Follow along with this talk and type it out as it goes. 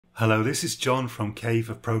Hello, this is John from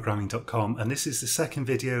caveofprogramming.com, and this is the second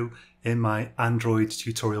video in my Android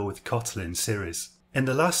tutorial with Kotlin series. In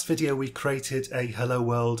the last video we created a Hello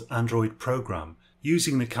World Android program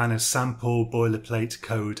using the kind of sample boilerplate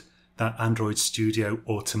code that Android Studio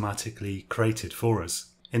automatically created for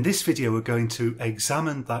us. In this video we're going to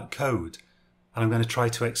examine that code, and I'm going to try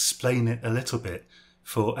to explain it a little bit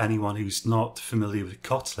for anyone who's not familiar with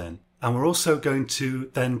Kotlin. And we're also going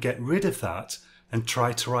to then get rid of that and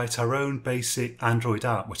try to write our own basic Android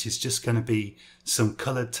app, which is just going to be some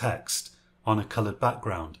coloured text on a coloured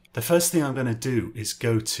background. The first thing I'm going to do is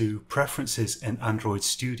go to Preferences in Android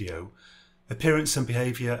Studio, Appearance and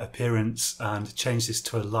Behaviour, Appearance, and change this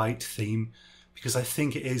to a light theme because I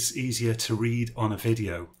think it is easier to read on a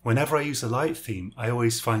video. Whenever I use a light theme, I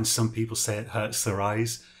always find some people say it hurts their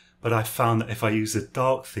eyes, but I found that if I use a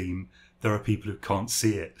dark theme, there are people who can't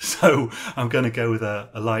see it. So I'm going to go with a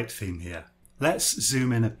light theme here. Let's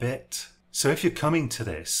zoom in a bit. So if you're coming to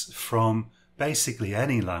this from basically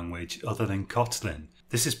any language other than Kotlin,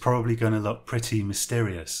 this is probably going to look pretty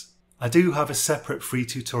mysterious. I do have a separate free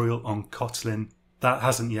tutorial on Kotlin that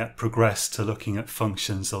hasn't yet progressed to looking at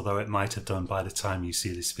functions, although it might have done by the time you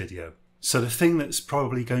see this video. So the thing that's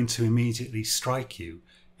probably going to immediately strike you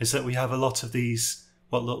is that we have a lot of these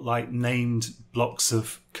what look like named blocks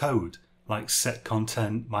of code, like set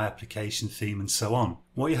content, my application theme, and so on.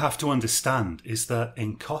 What you have to understand is that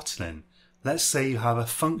in Kotlin, let's say you have a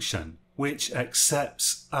function which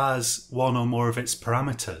accepts as one or more of its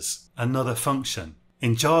parameters another function.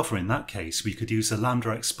 In Java, in that case, we could use a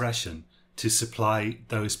lambda expression to supply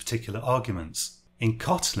those particular arguments. In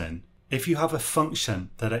Kotlin, if you have a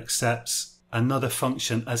function that accepts another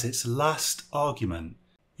function as its last argument,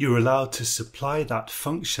 you're allowed to supply that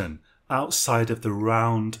function outside of the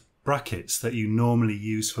round brackets that you normally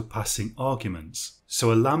use for passing arguments.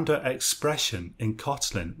 So a lambda expression in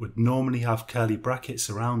Kotlin would normally have curly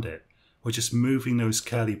brackets around it. We're just moving those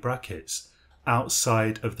curly brackets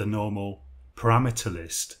outside of the normal parameter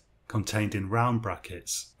list contained in round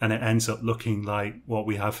brackets, and it ends up looking like what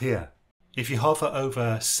we have here. If you hover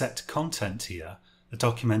over set content here, the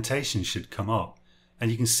documentation should come up,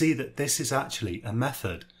 and you can see that this is actually a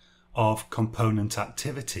method of component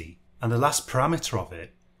activity, and the last parameter of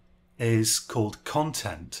it is called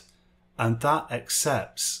content, and that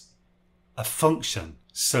accepts a function.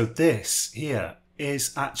 So this here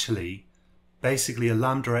is actually basically a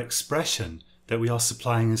lambda expression that we are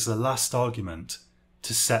supplying as the last argument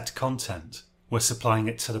to set content. We're supplying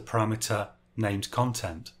it to the parameter named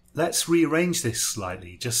content. Let's rearrange this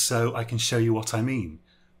slightly just so I can show you what I mean.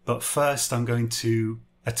 But first I'm going to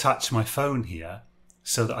attach my phone here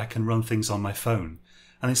so that I can run things on my phone.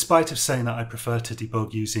 And in spite of saying that I prefer to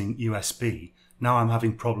debug using USB, now I'm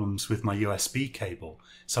having problems with my USB cable.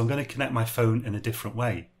 So I'm going to connect my phone in a different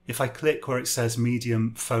way. If I click where it says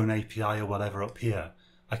Medium Phone API or whatever up here,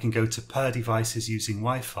 I can go to pair devices using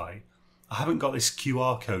Wi-Fi. I haven't got this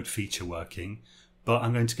QR code feature working, but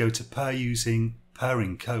I'm going to go to pair using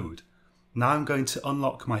pairing code. Now I'm going to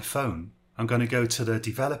unlock my phone. I'm going to go to the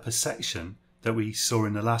developer section that we saw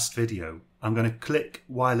in the last video. I'm going to click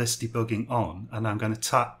wireless debugging on, and I'm going to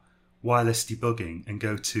tap wireless debugging and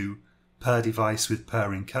go to pair device with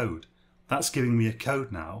pairing code. That's giving me a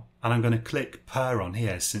code now, and I'm going to click pair on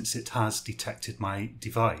here since it has detected my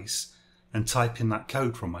device and type in that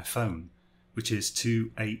code from my phone, which is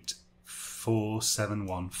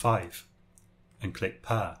 284715, and click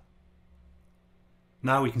pair.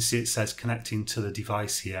 Now we can see it says connecting to the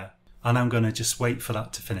device here, and I'm going to just wait for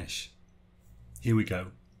that to finish. Here we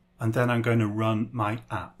go. And then I'm going to run my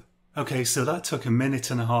app. Okay, so that took 1.5 minutes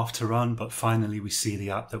to run, but finally we see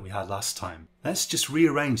the app that we had last time. Let's just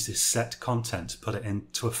rearrange this set content to put it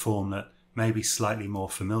into a form that may be slightly more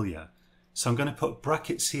familiar. So I'm going to put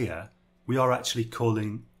brackets here. We are actually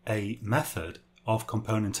calling a method of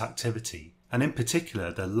component activity. And in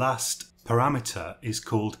particular, the last parameter is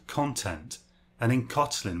called content. And in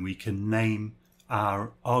Kotlin, we can name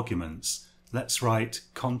our arguments. Let's write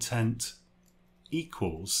content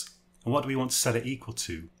equals, and what do we want to set it equal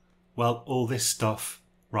to? Well, all this stuff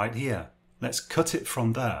right here. Let's cut it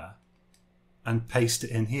from there and paste it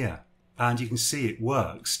in here, and you can see it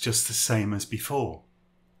works just the same as before.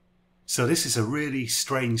 So this is a really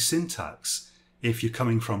strange syntax if you're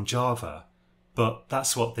coming from Java, but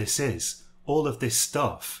that's what this is. All of this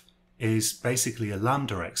stuff is basically a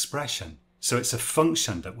lambda expression, so it's a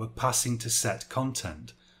function that we're passing to set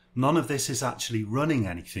content. None of this is actually running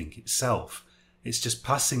anything itself. It's just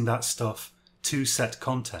passing that stuff to set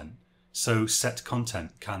content, so set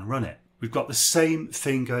content can run it. We've got the same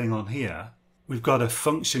thing going on here. We've got a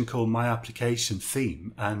function called my application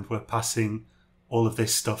theme, and we're passing all of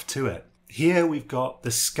this stuff to it. Here we've got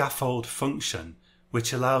the scaffold function,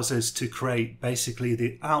 which allows us to create basically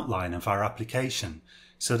the outline of our application.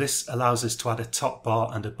 So this allows us to add a top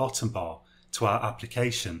bar and a bottom bar to our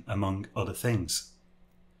application, among other things.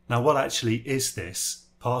 Now, what actually is this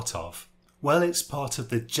part of? Well, it's part of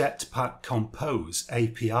the Jetpack Compose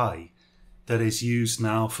API that is used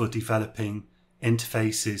now for developing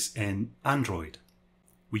interfaces in Android.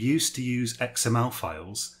 We used to use XML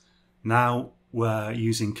files, now we're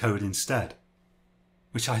using code instead,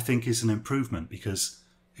 which I think is an improvement because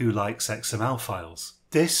who likes XML files?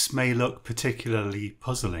 This may look particularly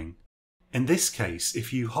puzzling. In this case,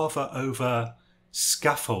 if you hover over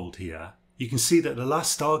scaffold here, you can see that the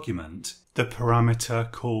last argument, the parameter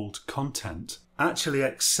called content, actually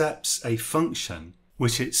accepts a function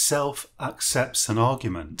which itself accepts an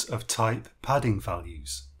argument of type padding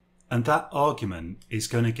values. And that argument is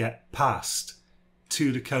going to get passed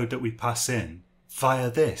to the code that we pass in via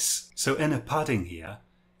this. So inner padding here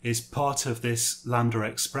is part of this lambda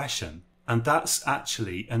expression, and that's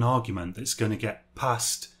actually an argument that's going to get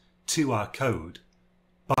passed to our code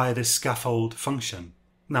by this scaffold function.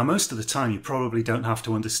 Now, most of the time you probably don't have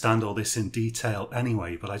to understand all this in detail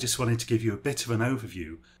anyway, but I just wanted to give you a bit of an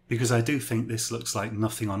overview because I do think this looks like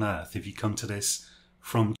nothing on earth if you come to this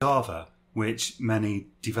from Java, which many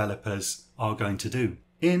developers are going to do.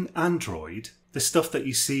 In Android, the stuff that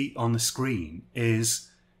you see on the screen is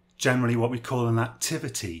generally what we call an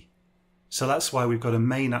activity. So that's why we've got a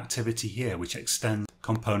main activity here which extends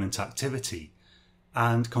component activity.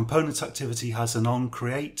 And component activity has an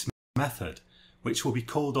onCreate method which will be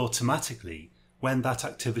called automatically when that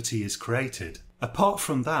activity is created. Apart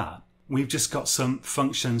from that, we've just got some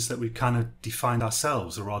functions that we've kind of defined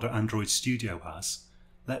ourselves, or rather Android Studio has.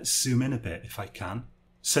 Let's zoom in a bit if I can.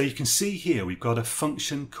 So you can see here we've got a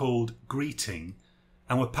function called greeting,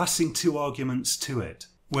 and we're passing two arguments to it.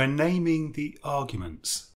 We're naming the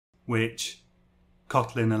arguments, which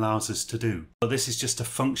Kotlin allows us to do. But this is just a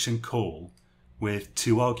function call with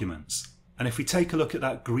two arguments. And if we take a look at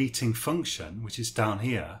that greeting function, which is down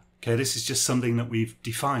here, okay, this is just something that we've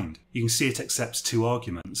defined. You can see it accepts two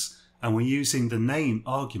arguments, and we're using the name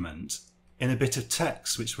argument in a bit of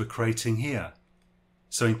text which we're creating here.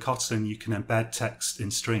 So in Kotlin you can embed text in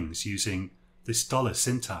strings using this $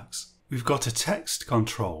 syntax. We've got a text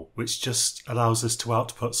control which just allows us to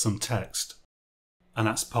output some text, and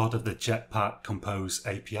that's part of the Jetpack Compose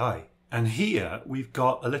API. And here we've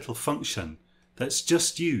got a little function that's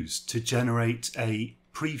just used to generate a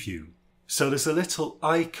preview. So there's a little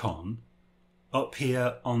icon up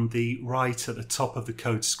here on the right at the top of the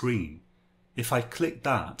code screen. If I click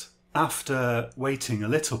that, after waiting a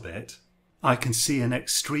little bit, I can see an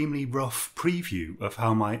extremely rough preview of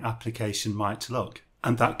how my application might look,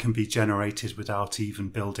 and that can be generated without even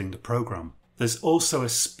building the program. There's also a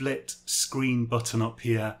split screen button up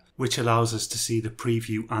here which allows us to see the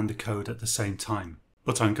preview and the code at the same time.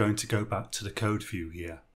 But I'm going to go back to the code view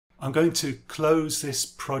here. I'm going to close this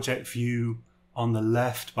project view on the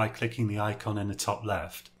left by clicking the icon in the top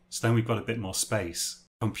left. So then we've got a bit more space.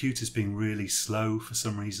 Computer's being really slow for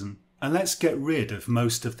some reason. And let's get rid of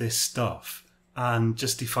most of this stuff and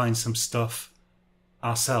just define some stuff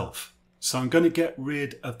ourselves. So I'm going to get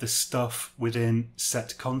rid of the stuff within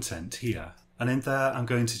set content here. And in there I'm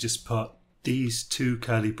going to just put these two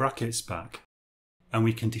curly brackets back, and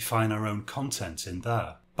we can define our own content in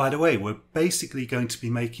there. By the way, we're basically going to be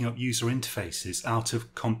making up user interfaces out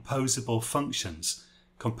of composable functions.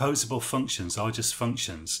 Composable functions are just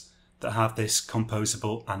functions that have this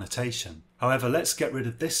composable annotation. However, let's get rid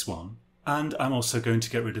of this one, and I'm also going to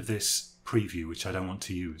get rid of this preview, which I don't want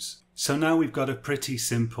to use. So now we've got a pretty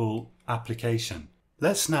simple application.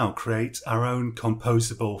 Let's now create our own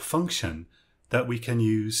composable function that we can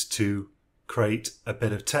use to create a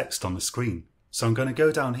bit of text on the screen. So I'm going to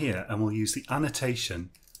go down here and we'll use the annotation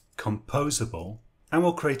composable, and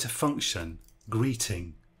we'll create a function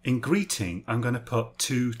greeting. In greeting, I'm going to put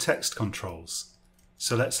two text controls.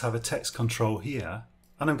 So let's have a text control here,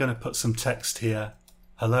 and I'm going to put some text here,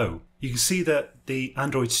 hello. You can see that the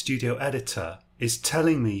Android Studio editor is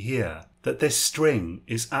telling me here that this string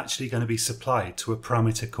is actually going to be supplied to a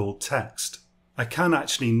parameter called text. I can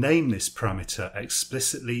actually name this parameter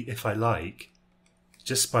explicitly if I like,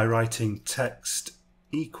 just by writing text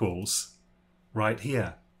equals right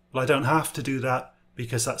here. But I don't have to do that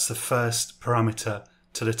because that's the first parameter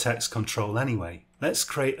to the text control anyway. Let's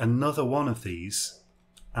create another one of these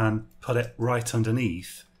and put it right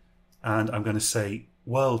underneath, and I'm going to say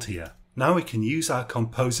world here. Now we can use our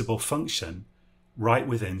composable function right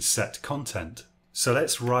within set content. So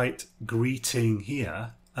let's write greeting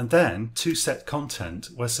here, And then to set content,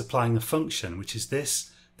 we're supplying a function, which is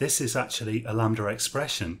this. This is actually a lambda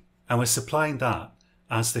expression, and we're supplying that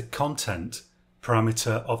as the content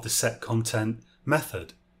parameter of the set content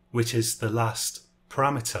method, which is the last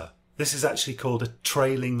parameter. This is actually called a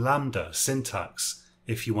trailing lambda syntax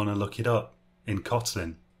if you want to look it up in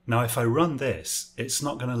Kotlin. Now if I run this, it's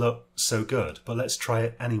not going to look so good, but let's try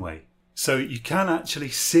it anyway. So you can actually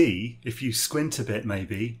see, if you squint a bit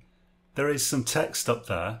maybe, there is some text up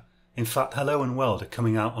there. In fact, hello and world are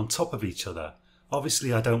coming out on top of each other.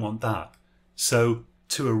 Obviously I don't want that. So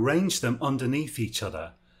to arrange them underneath each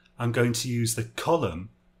other, I'm going to use the column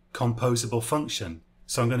composable function.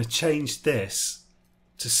 So I'm going to change this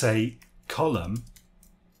to say column,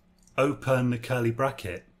 open the curly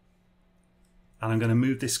bracket, and I'm going to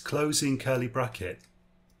move this closing curly bracket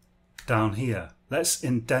down here. Let's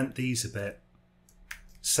indent these a bit,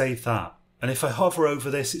 save that. And if I hover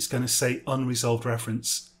over this, it's going to say unresolved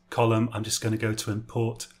reference column. I'm just going to go to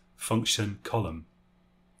import function column.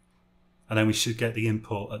 And then we should get the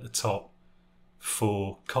import at the top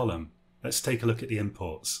for column. Let's take a look at the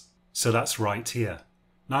imports. So that's right here.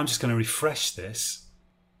 Now I'm just going to refresh this,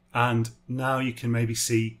 and now you can maybe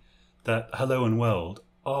see that hello and world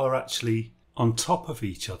are actually on top of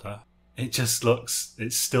each other. It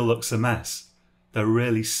still looks a mess. They're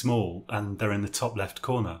really small and they're in the top left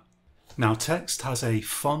corner. Now text has a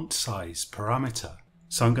font size parameter.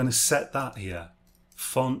 So I'm going to set that here.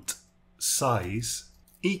 Font size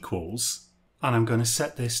equals, and I'm going to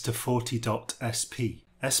set this to 40.sp.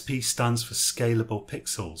 SP stands for scalable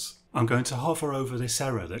pixels. I'm going to hover over this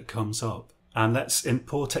error that comes up, and let's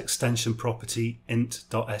import extension property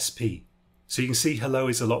int.sp. So you can see hello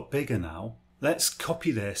is a lot bigger now. Let's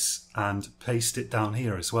copy this and paste it down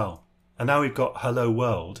here as well. And now we've got hello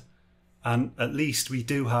world, and at least we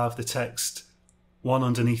do have the text one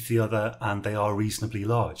underneath the other, and they are reasonably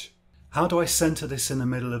large. How do I center this in the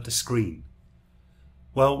middle of the screen?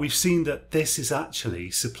 Well, we've seen that this is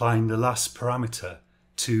actually supplying the last parameter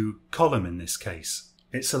to column in this case.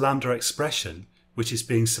 It's a lambda expression which is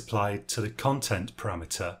being supplied to the content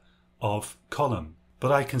parameter of column.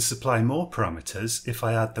 But I can supply more parameters if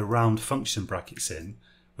I add the round function brackets in,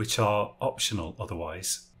 which are optional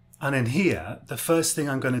otherwise. And in here, the first thing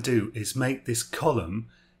I'm going to do is make this column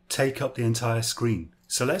take up the entire screen.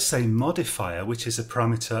 So let's say modifier, which is a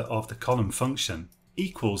parameter of the column function,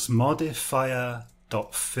 equals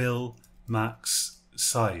modifier.fill max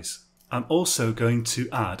size. I'm also going to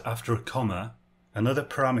add, after a comma, another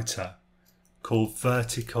parameter called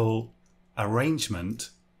vertical arrangement,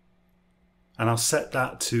 and I'll set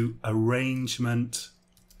that to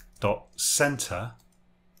arrangement.center.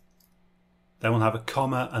 Then we'll have a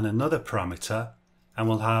comma and another parameter, and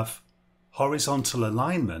we'll have horizontal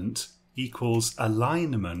alignment equals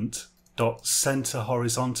alignment.center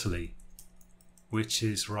horizontally, which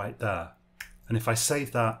is right there. And if I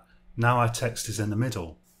save that, now our text is in the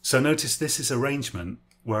middle. So notice this is arrangement,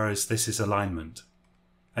 whereas this is alignment.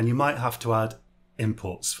 And you might have to add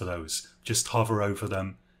imports for those. Just hover over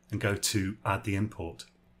them and go to add the import.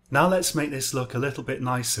 Now let's make this look a little bit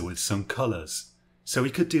nicer with some colors. So we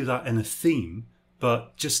could do that in a theme,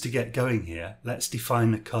 but just to get going here, let's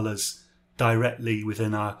define the colors directly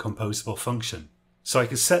within our composable function. So I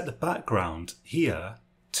can set the background here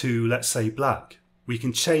to, let's say, black. We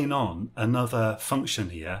can chain on another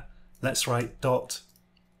function here. Let's write dot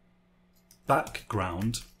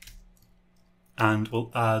background, and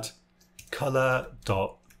we'll add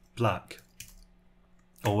color.black,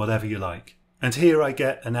 or whatever you like. And here I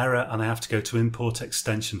get an error and I have to go to import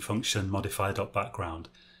extension function modify.background.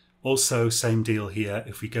 Also, same deal here.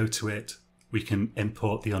 If we go to it, we can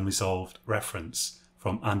import the unresolved reference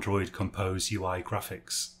from Android Compose UI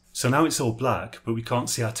graphics. So now it's all black, but we can't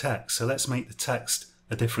see our text. So let's make the text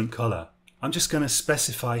a different color. I'm just going to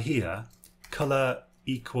specify here color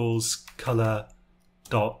equals color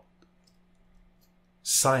dot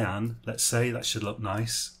cyan. Let's say that should look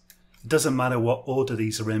nice. It doesn't matter what order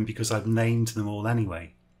these are in because I've named them all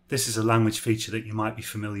anyway. This is a language feature that you might be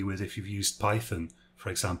familiar with if you've used Python, for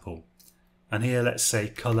example. And here let's say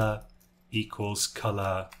color equals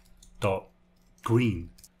color dot green.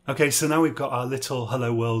 Okay, so now we've got our little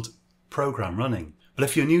Hello World program running. But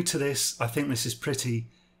if you're new to this, I think this is pretty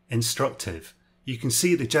instructive. You can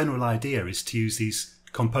see the general idea is to use these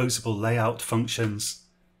composable layout functions,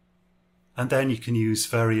 and then you can use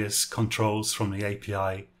various controls from the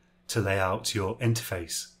API to lay out your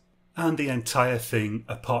interface. And the entire thing,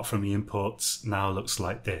 apart from the imports, now looks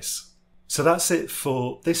like this. So that's it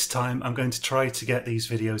for this time. I'm going to try to get these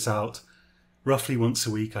videos out roughly once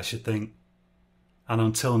a week, I should think. And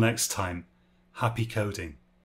until next time, happy coding.